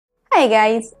Hi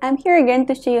guys, I'm here again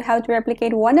to show you how to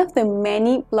replicate one of the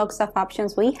many blocks of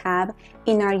options we have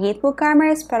in our YITH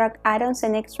WooCommerce Product Add-ons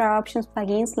and Extra Options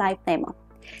plugins live demo.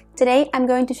 Today I'm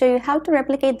going to show you how to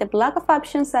replicate the block of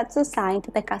options that's assigned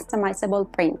to the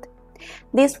customizable print.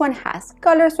 This one has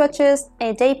color swatches,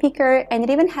 a day picker, and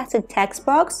it even has a text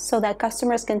box so that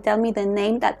customers can tell me the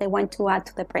name that they want to add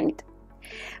to the print.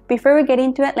 Before we get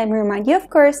into it, let me remind you, of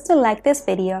course, to like this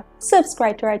video,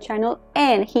 subscribe to our channel,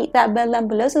 and hit that bell down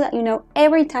below so that you know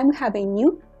every time we have a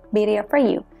new video for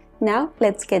you. Now,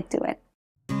 let's get to it.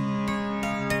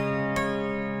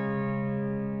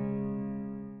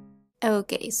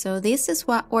 Okay, so this is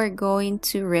what we're going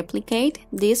to replicate,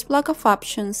 this block of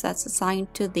options that's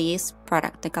assigned to this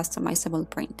product, the customizable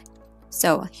print.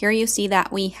 So here you see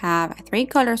that we have 3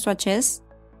 color swatches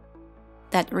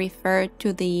that refer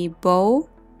to the bow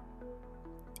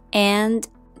and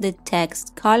the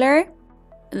text color.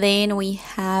 Then we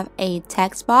have a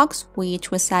text box which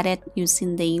was added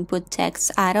using the input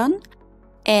text add-on,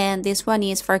 and this one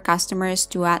is for customers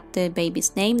to add the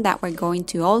baby's name that we're going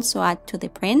to also add to the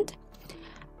print.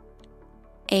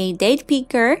 A date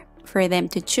picker for them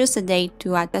to choose a date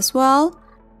to add as well.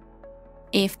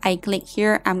 If I click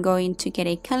here, I'm going to get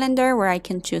a calendar where I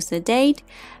can choose the date.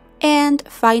 And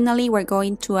finally, we're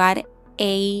going to add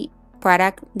a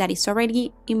product that is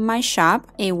already in my shop,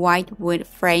 a white wood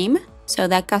frame, so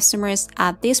that customers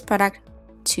add this product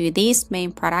to this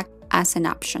main product as an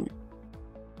option.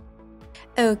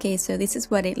 Okay, so this is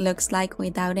what it looks like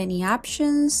without any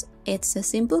options. It's a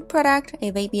simple product, a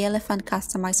baby elephant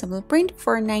customizable print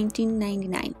for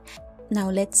 $19.99. Now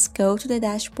let's go to the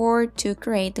dashboard to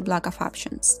create the block of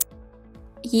options.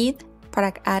 YITH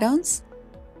Product Add-ons,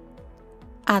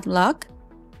 Add Block,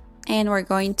 and we're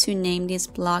going to name this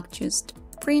block just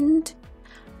print,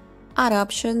 add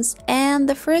options, and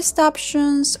the first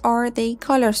options are the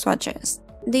color swatches.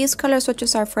 These color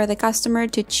swatches are for the customer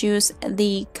to choose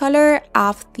the color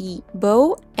of the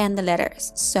bow and the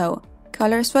letters. So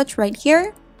color swatch right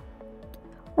here,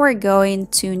 we're going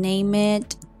to name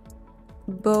it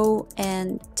bow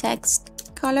and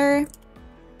text color.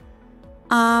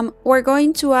 We're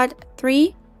going to add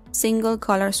 3 single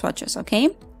color swatches, okay?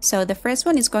 So the first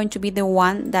one is going to be the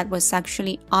one that was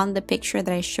actually on the picture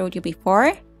that I showed you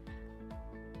before.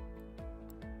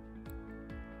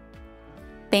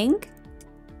 Pink.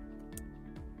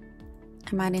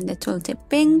 I'm adding the tooltip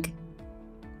pink.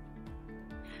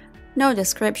 No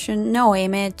description, no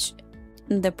image,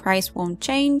 the price won't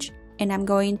change, and I'm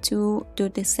going to do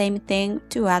the same thing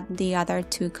to add the other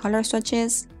 2 color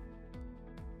swatches.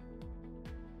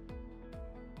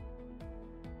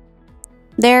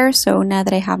 There, so now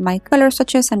that I have my color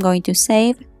swatches, I'm going to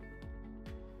save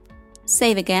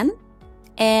again,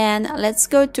 and let's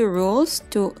go to rules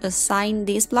to assign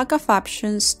this block of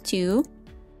options to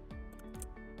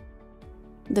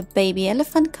the baby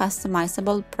elephant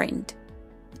customizable print.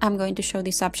 I'm going to show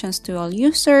these options to all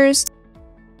users.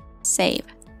 Save.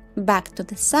 Back to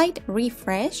the site,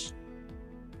 refresh,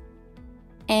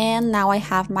 and now I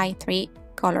have my 3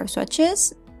 color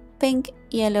swatches, pink,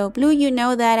 yellow, blue. You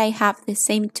know that I have the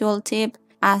same tooltip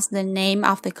as the name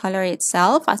of the color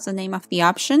itself, as the name of the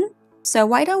option. So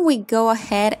why don't we go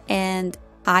ahead and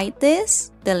hide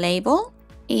this, the label,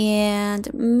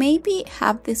 and maybe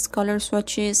have these color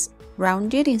swatches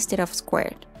rounded instead of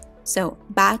squared. So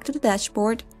back to the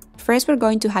dashboard. First, we're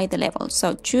going to hide the label.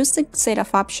 So choose the set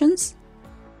of options,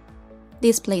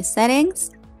 display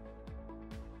settings,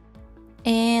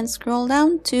 and scroll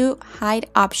down to hide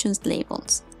options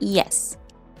labels. Yes.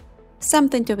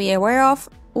 Something to be aware of,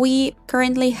 we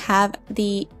currently have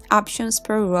the options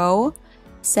per row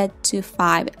set to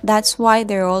 5. That's why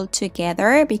they're all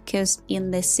together, because in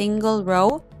the single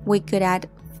row we could add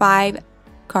 5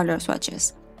 color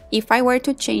swatches. If I were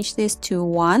to change this to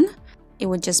 1, it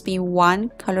would just be 1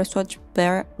 color swatch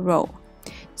per row.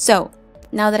 So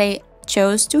now that I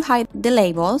chose to hide the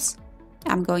labels,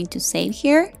 I'm going to save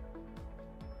here,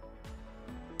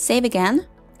 save again,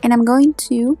 and I'm going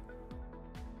to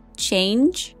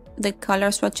change the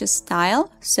color swatches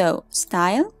style. So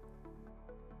style,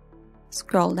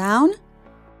 scroll down,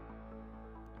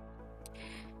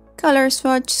 color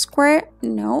swatch square,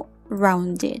 no,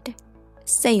 rounded.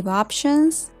 Save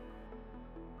options,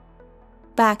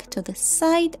 back to the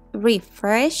site,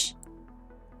 refresh.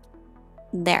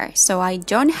 There, so I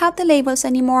don't have the labels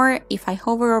anymore. If I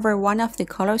hover over one of the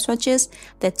color swatches,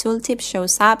 the tooltip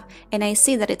shows up and I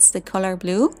see that it's the color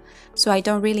blue, so I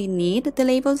don't really need the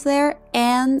labels there,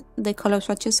 and the color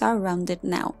swatches are rounded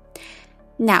now.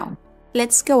 Now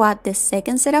let's go add the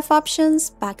second set of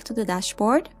options back to the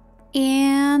dashboard,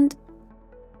 and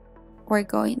we're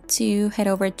going to head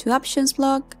over to options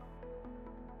block,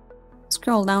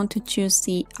 scroll down to choose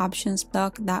the options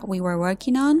block that we were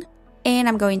working on, and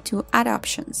I'm going to add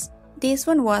options. This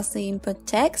one was the input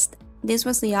text. This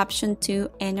was the option to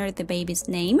enter the baby's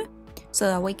name so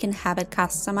that we can have it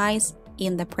customized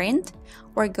in the print.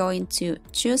 We're going to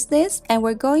choose this, and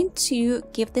we're going to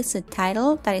give this a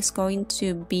title that is going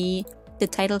to be the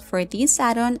title for this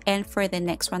add-on and for the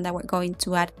next one that we're going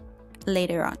to add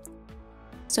later on.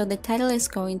 So the title is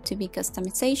going to be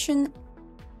customization,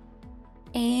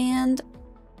 and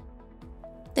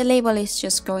the label is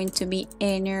just going to be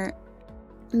enter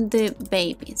the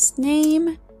baby's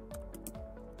name.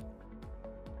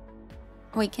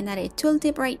 We can add a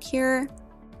tooltip right here,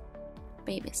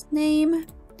 baby's name,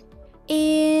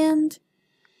 and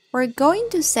we're going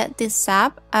to set this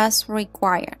up as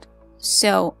required.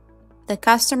 So the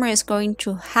customer is going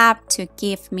to have to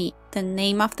give me the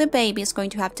name of the baby, is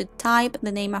going to have to type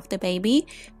the name of the baby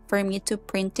for me to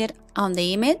print it on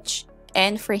the image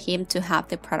and for him to have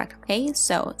the product. Okay,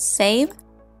 so save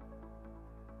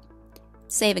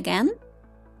again,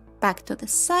 back to the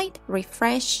site,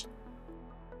 refresh.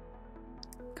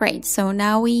 Great, so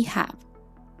now we have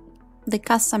the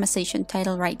customization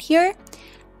title right here,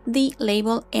 the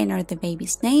label enter the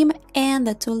baby's name, and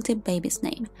the tooltip baby's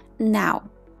name. Now,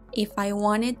 if I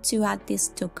wanted to add this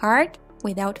to cart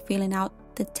without filling out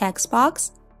the text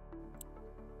box,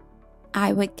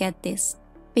 I would get this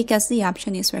because the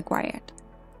option is required.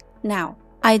 Now,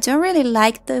 I don't really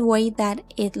like the way that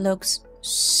it looks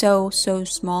so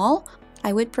small.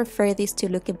 I would prefer this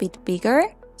to look a bit bigger.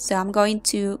 So I'm going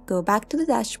to go back to the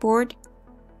dashboard.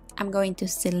 I'm going to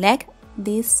select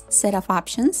this set of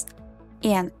options,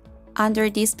 and under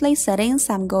display settings,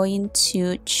 I'm going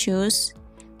to choose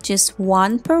just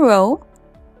one per row,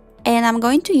 and I'm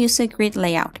going to use a grid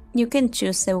layout. You can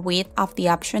choose the width of the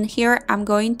option here. I'm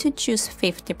going to choose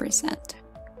 50%.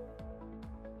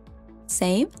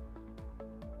 Save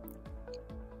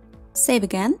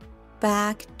again,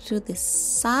 back to the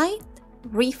site,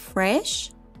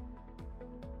 refresh,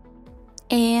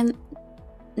 and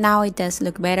now it does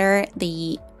look better.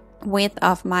 The width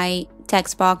of my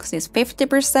text box is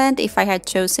 50%. If I had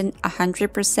chosen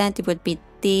 100%, it would be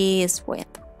this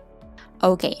width.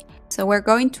 Okay, so we're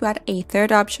going to add a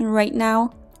third option right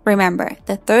now. Remember,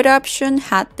 the third option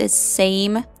had the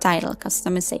same title,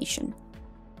 customization.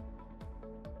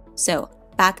 So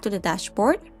back to the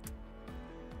dashboard,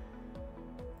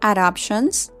 add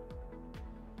options,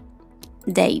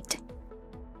 date.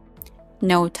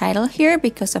 No title here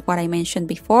because of what I mentioned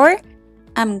before.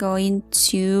 I'm going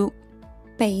to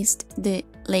paste the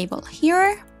label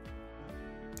here.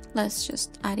 Let's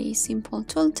just add a simple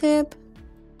tooltip.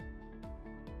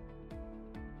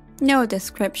 No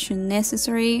description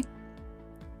necessary.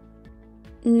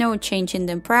 No change in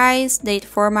the price. Date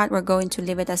format, we're going to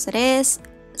leave it as it is.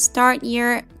 Start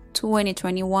year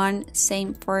 2021,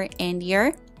 same for end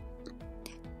year.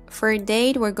 For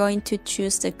date, we're going to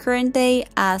choose the current day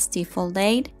as default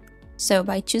date. So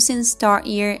by choosing start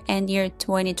year, end year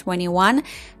 2021,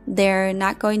 they're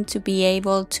not going to be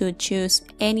able to choose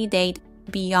any date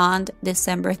beyond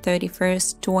December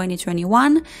 31st,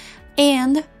 2021.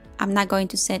 And I'm not going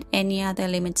to set any other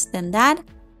limits than that.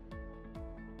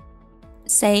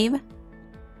 Save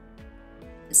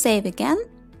again,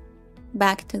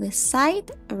 back to the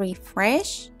site,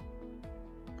 refresh.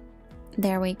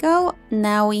 There we go.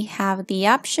 Now we have the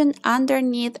option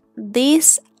underneath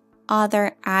this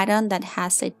other add-on that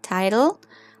has a title.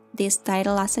 This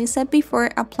title, as I said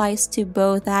before, applies to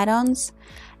both add-ons.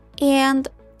 And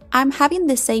I'm having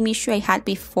the same issue I had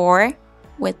before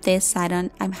with this add-on.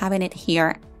 I'm having it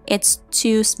here. It's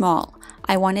too small.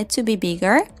 I want it to be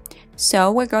bigger.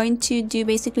 So we're going to do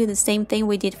basically the same thing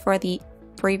we did for the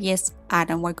previous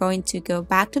add-on. We're going to go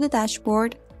back to the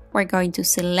dashboard. We're going to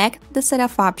select the set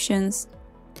of options,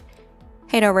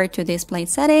 head over to display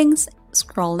settings,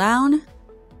 scroll down.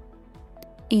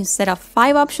 Instead of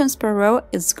 5 options per row,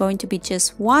 it's going to be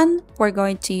just 1. We're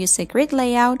going to use a grid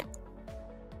layout.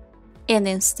 And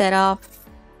instead of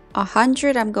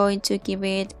 100, I'm going to give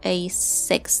it a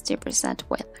 60%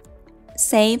 width.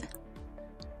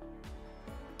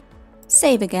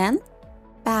 Save again,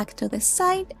 back to the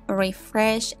site,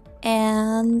 refresh,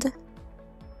 and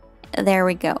there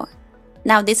we go.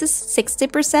 Now this is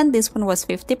 60%, this one was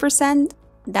 50%.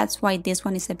 That's why this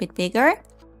one is a bit bigger.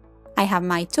 I have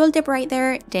my tooltip right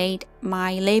there, date,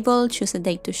 my label, choose a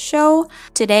date to show,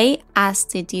 today as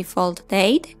the default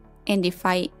date. And if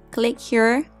I click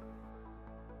here,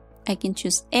 I can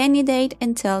choose any date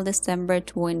until December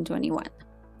 2021.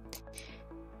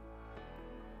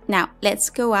 Now let's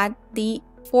go add the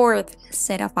fourth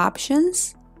set of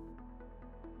options.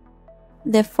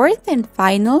 The fourth and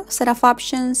final set of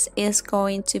options is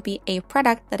going to be a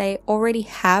product that I already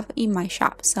have in my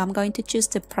shop. So I'm going to choose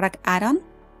the product add-on.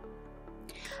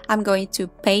 I'm going to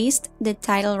paste the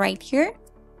title right here.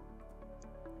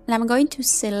 And I'm going to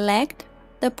select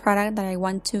the product that I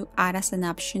want to add as an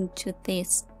option to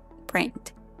this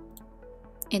print.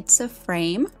 It's a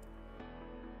frame.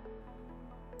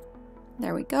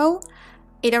 There we go.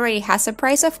 It already has a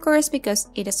price, of course, because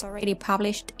it is already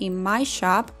published in my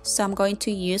shop. So I'm going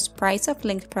to use price of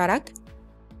linked product.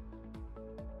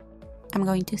 I'm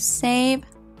going to save.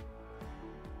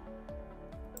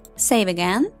 Save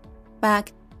again.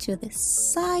 Back to the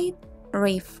site.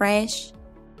 Refresh.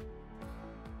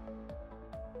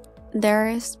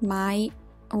 There's my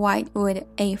white wood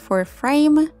A4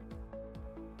 frame.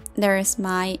 There's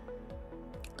my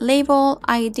label.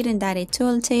 I didn't add a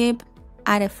tooltip.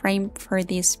 Add a frame for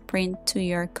this print to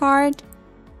your cart.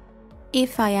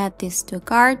 If I add this to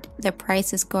cart, the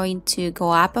price is going to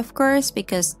go up, of course,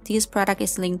 because this product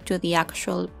is linked to the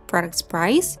actual product's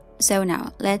price. So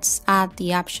now let's add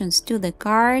the options to the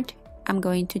cart. I'm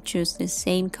going to choose the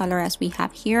same color as we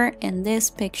have here in this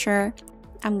picture.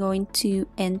 I'm going to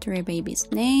enter a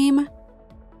baby's name.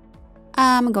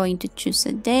 I'm going to choose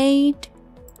a date.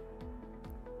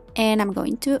 And I'm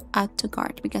going to add to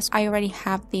cart because I already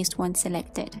have this one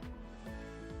selected.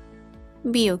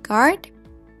 View cart.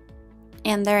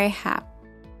 And there I have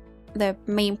the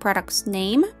main product's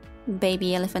name,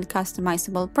 Baby Elephant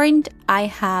Customizable Print. I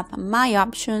have my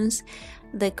options,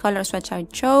 the color swatch I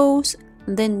chose,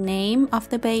 the name of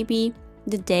the baby,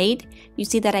 the date. You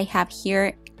see that I have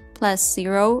here plus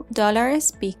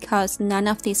 $0 because none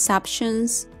of these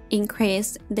options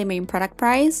increased the main product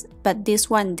price, but this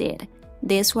one did.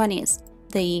 This one is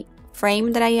the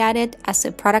frame that I added as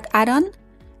a product add-on,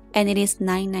 and it is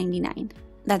 $9.99.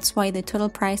 That's why the total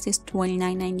price is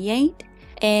 $29.98,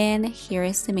 and here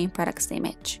is the main product's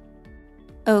image.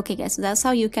 Okay guys, so that's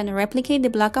how you can replicate the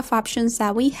block of options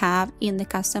that we have in the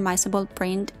customizable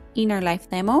print in our live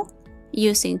demo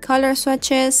using color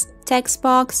swatches, text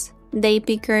box, day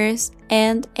pickers,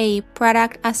 and a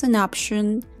product as an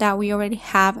option that we already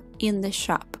have in the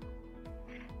shop.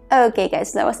 Okay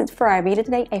guys, that was it for our video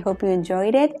today. I hope you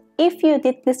enjoyed it. If you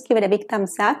did, please give it a big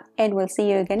thumbs up and we'll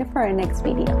see you again for our next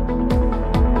video.